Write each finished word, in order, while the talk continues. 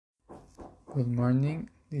Good morning,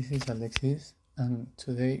 this is Alexis, and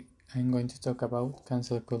today I'm going to talk about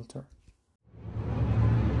cancel culture.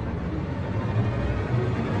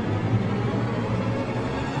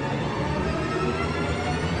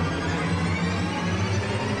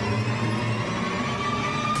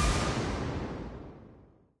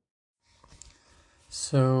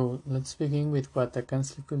 So let's begin with what a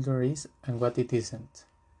cancel culture is and what it isn't,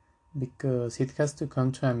 because it has to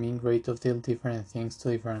come to a mean great deal different things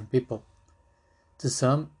to different people. To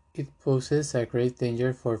some, it poses a great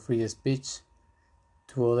danger for free speech.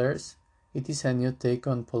 To others, it is a new take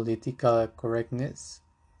on political correctness,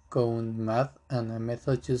 gone mad, and a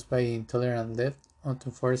method used by the intolerant left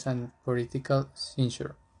to force a political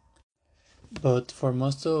censure. But for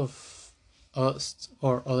most of us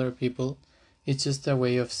or other people, it's just a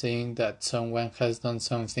way of saying that someone has done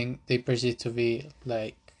something they perceive to be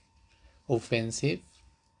like offensive,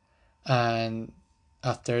 and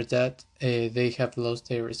after that, they have lost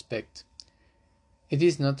their respect. It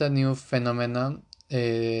is not a new phenomenon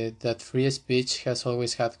that free speech has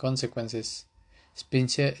always had consequences,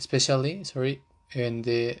 especially when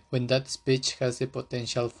that speech has the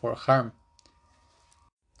potential for harm.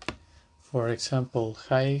 For example,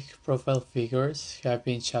 high-profile figures have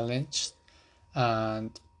been challenged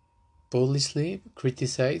and publicly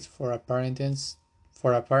criticized for apparent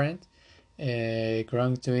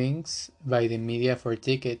wrongdoings by the media for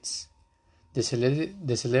decades. The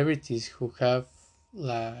celebrities who have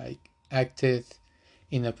acted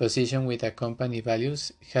in opposition with a company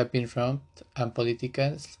values have been wronged, and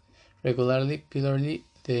politicians regularly pillory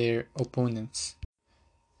their opponents.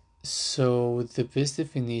 So the best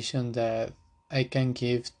definition that I can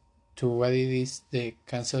give to what it is the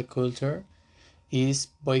cancel culture is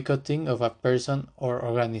boycotting of a person or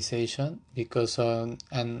organization because of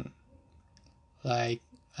like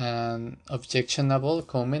an objectionable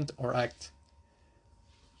comment or act.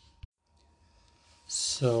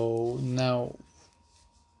 So now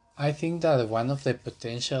I think that one of the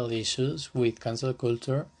potential issues with cancel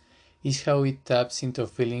culture is how it taps into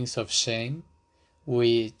feelings of shame,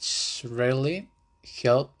 which rarely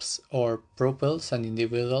helps or propels an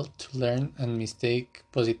individual to learn and mistake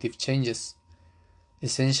positive changes.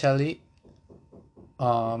 Essentially,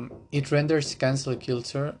 it renders cancel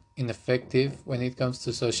culture ineffective when it comes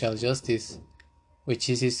to social justice, which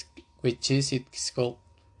is its goal.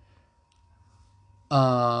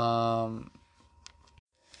 Um,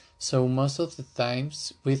 so most of the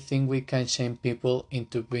times we think we can shame people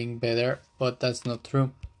into being better, but that's not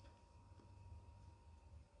true.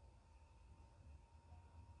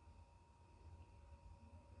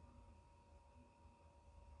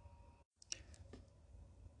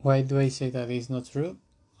 Why do I say that is not true?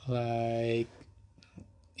 Like,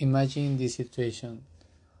 imagine this situation.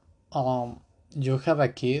 You have a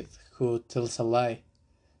kid who tells a lie,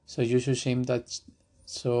 so you should shame that.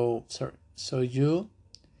 So you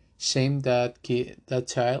shame that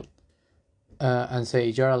child, and say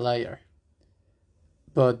you're a liar.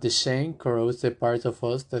 But the shame corrodes the part of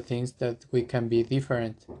us that thinks that we can be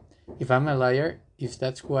different. If I'm a liar, if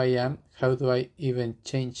that's who I am, how do I even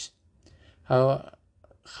change? How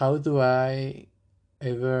how do I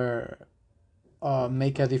ever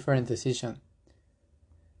make a different decision?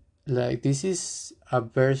 Like, this is a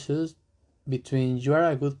versus between you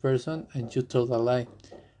are a good person and you told a lie,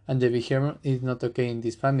 and the behavior is not okay in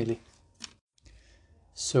this family.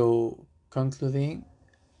 So, concluding,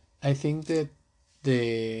 I think that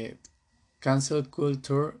the cancel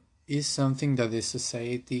culture is something that the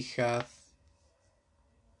society have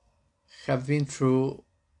been through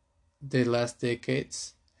the last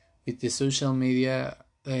decades with the social media.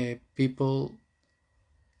 People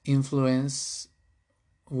influence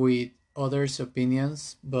with others'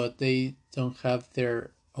 opinions, but they don't have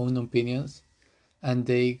their own opinions, and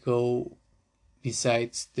they go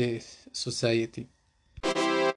besides the society.